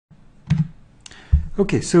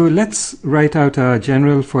Okay, so let's write out our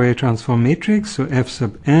general Fourier transform matrix. So f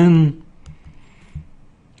sub n,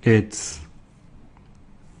 it's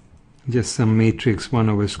just some matrix 1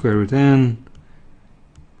 over square root n,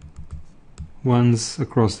 ones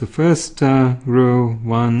across the first row,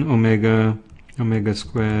 1 omega, omega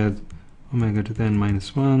squared, omega to the n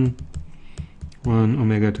minus 1, 1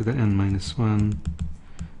 omega to the n minus 1,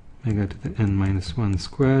 omega to the n minus 1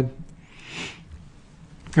 squared.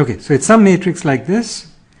 Okay, so it's some matrix like this.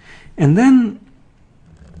 And then,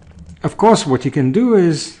 of course, what you can do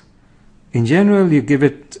is, in general, you give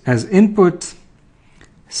it as input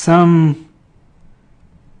some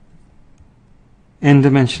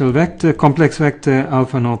n-dimensional vector, complex vector,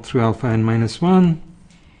 alpha naught through alpha n minus 1,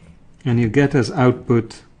 and you get as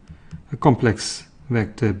output a complex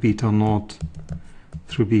vector beta naught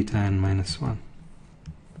through beta n minus 1.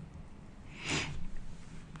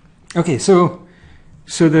 Okay, so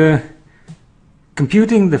the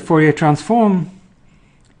computing the Fourier transform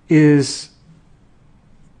is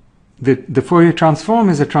the Fourier transform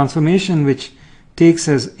is a transformation which takes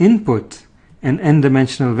as input an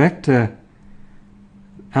n-dimensional vector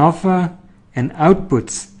alpha and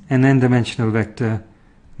outputs an n-dimensional vector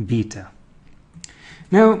beta.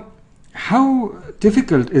 Now, how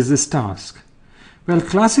difficult is this task? Well,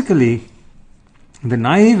 classically, the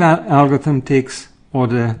naive algorithm takes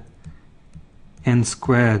order n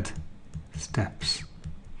squared steps.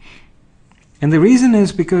 And the reason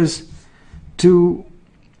is because to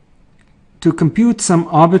compute some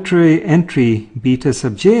arbitrary entry beta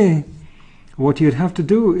sub j, what you'd have to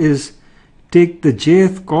do is take the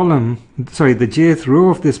jth column, sorry, the jth row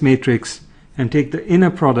of this matrix and take the inner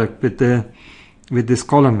product with this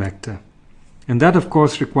column vector. And that, of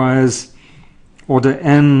course, requires order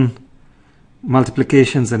n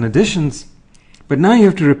multiplications and additions. But now you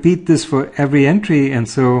have to repeat this for every entry, and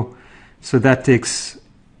so that takes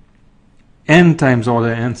n times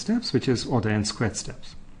order n steps, which is order n squared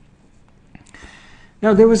steps.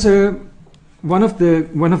 Now there was one of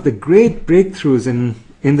the great breakthroughs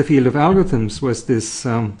in the field of algorithms was this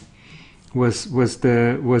was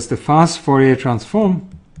the fast Fourier transform,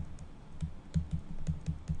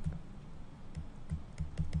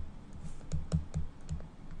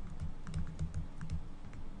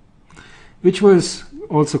 which was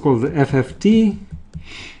also called the FFT,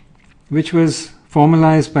 which was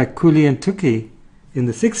formalized by Cooley and Tukey in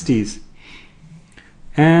the 60s.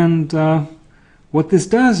 And what this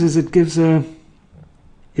does is it gives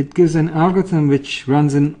an algorithm which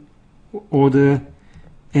runs in order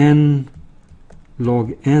n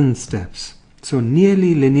log n steps, so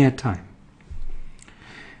nearly linear time.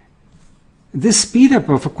 This speed up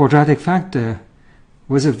of a quadratic factor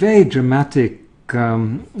was a very dramatic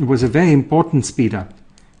was a very important speed up,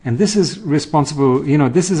 and this is responsible,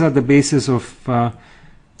 this is at the basis of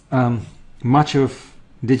much of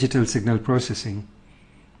digital signal processing.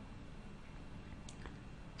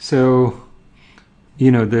 So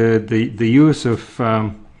the use of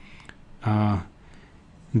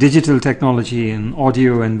digital technology in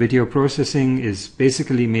audio and video processing is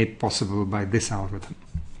basically made possible by this algorithm.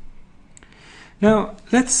 Now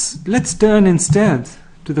let's turn instead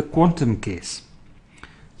to the quantum case.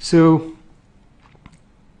 So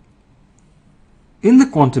in the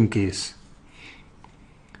quantum case,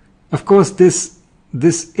 of course, this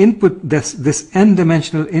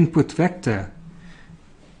n-dimensional input vector,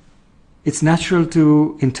 it's natural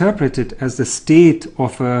to interpret it as the state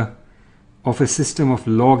of a system of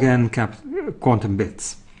log n quantum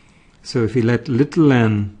bits. So if we let little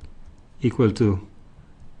n equal to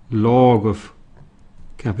log of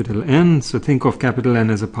capital N, so think of capital N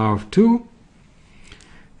as a power of 2,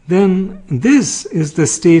 then this is the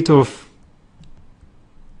state of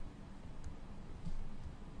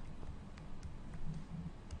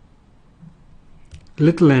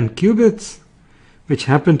little n qubits, which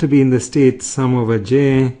happen to be in the state sum over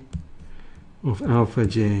j of alpha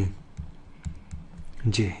j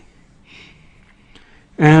j.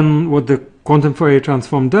 And what the quantum Fourier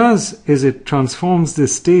transform does is it transforms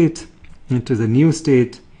this state into the new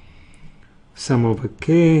state sum over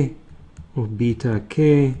k of beta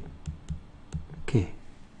k k.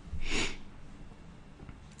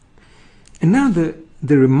 And now the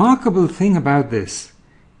remarkable thing about this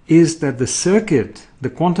is that the circuit, the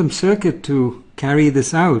quantum circuit to carry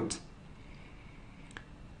this out,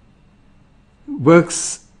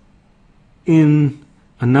 works in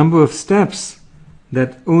a number of steps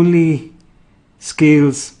that only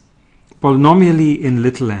scales polynomially in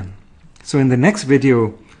little n. So in the next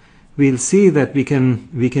video, we'll see that we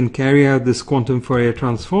can carry out this quantum Fourier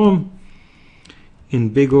transform in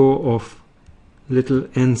big O of little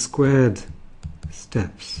n squared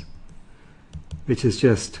steps, which is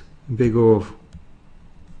just big O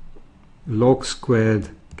log squared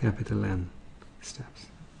capital N steps.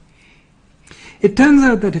 It turns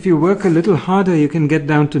out that if you work a little harder, you can get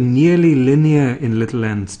down to nearly linear in little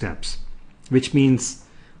n steps, which means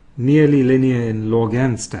nearly linear in log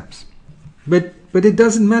n steps. But it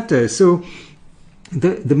doesn't matter. So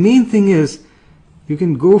the main thing is you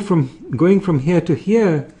can go from going from here to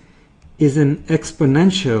here is an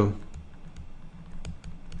exponential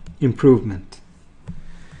improvement.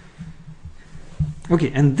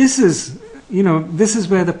 Okay, and this is, you know, this is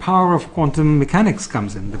where the power of quantum mechanics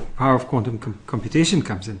comes in, the power of quantum computation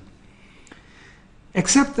comes in.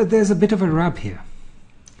 Except that there's a bit of a rub here.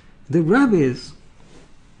 The rub is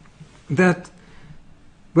that,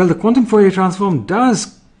 well, the quantum Fourier transform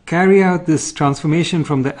does carry out this transformation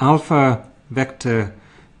from the alpha vector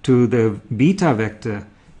to the beta vector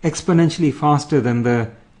exponentially faster than the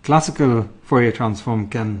classical Fourier transform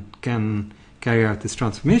can carry out this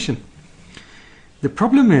transformation. The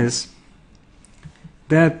problem is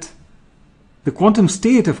that the quantum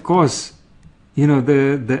state, of course, you know,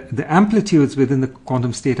 the amplitudes within the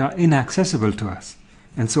quantum state are inaccessible to us.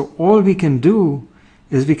 And so all we can do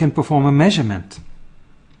is we can perform a measurement.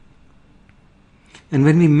 And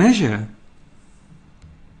when we measure,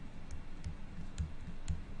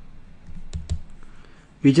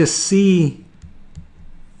 we just see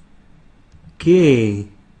k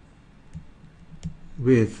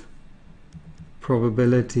with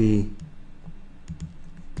probability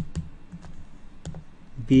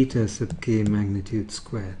beta sub k magnitude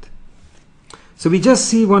squared. So we just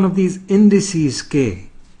see one of these indices k,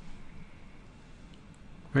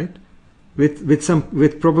 right?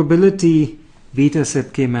 With probability beta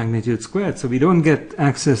sub k magnitude squared. So we don't get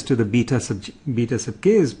access to the beta sub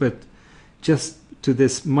k's, but just to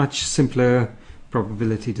this much simpler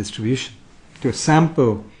probability distribution, to a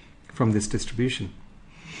sample from this distribution.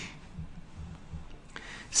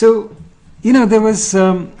 So, you know, there was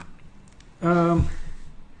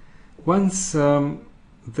once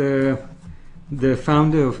the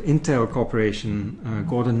founder of Intel Corporation,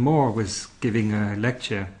 Gordon Moore, was giving a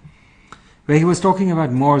lecture where he was talking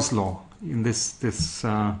about Moore's law, in this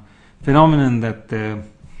phenomenon that the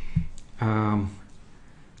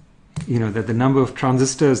you know, that the number of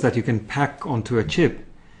transistors that you can pack onto a chip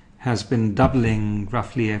has been doubling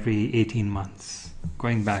roughly every 18 months,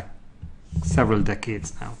 going back several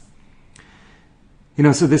decades now. You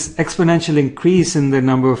know, so this exponential increase in the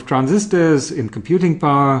number of transistors, in computing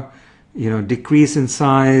power, you know, decrease in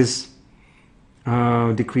size,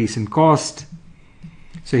 decrease in cost.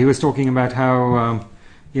 So he was talking about how,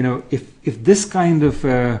 you know, if this kind of,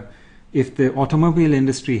 if the automobile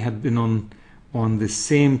industry had been on the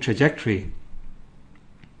same trajectory,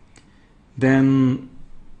 then,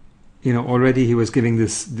 you know, already he was giving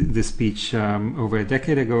this speech over a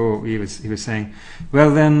decade ago. He was saying, well,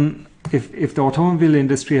 then if the automobile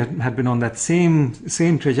industry had been on that same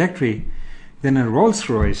trajectory, then a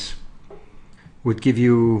Rolls-Royce would give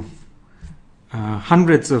you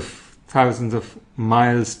hundreds of thousands of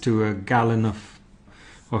miles to a gallon of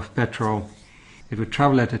petrol. It would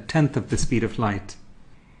travel at 1/10 of the speed of light.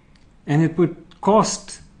 And it would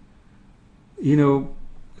cost, you know,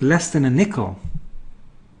 less than a nickel.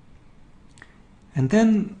 And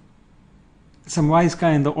then some wise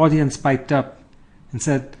guy in the audience piped up and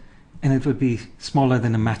said, and it would be smaller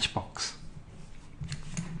than a matchbox.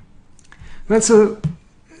 Well, so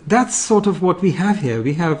that's sort of what we have here.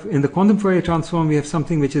 We have, in the quantum Fourier transform, we have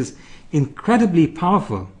something which is incredibly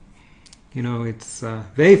powerful. You know, it's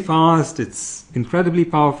very fast, it's incredibly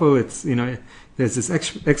powerful, it's, you know, there's this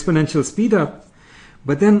exponential speed up.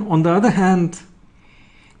 But then on the other hand,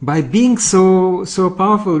 by being so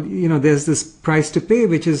powerful, you know, there's this price to pay,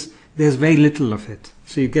 which is there's very little of it.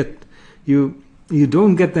 So you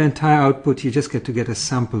don't get the entire output, you just get a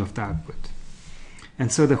sample of the output.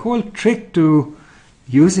 And so the whole trick to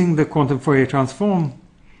using the quantum Fourier transform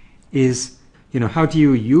is, you know, how do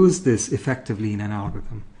you use this effectively in an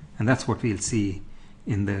algorithm? And that's what we'll see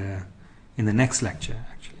in the next lecture,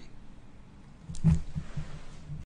 actually.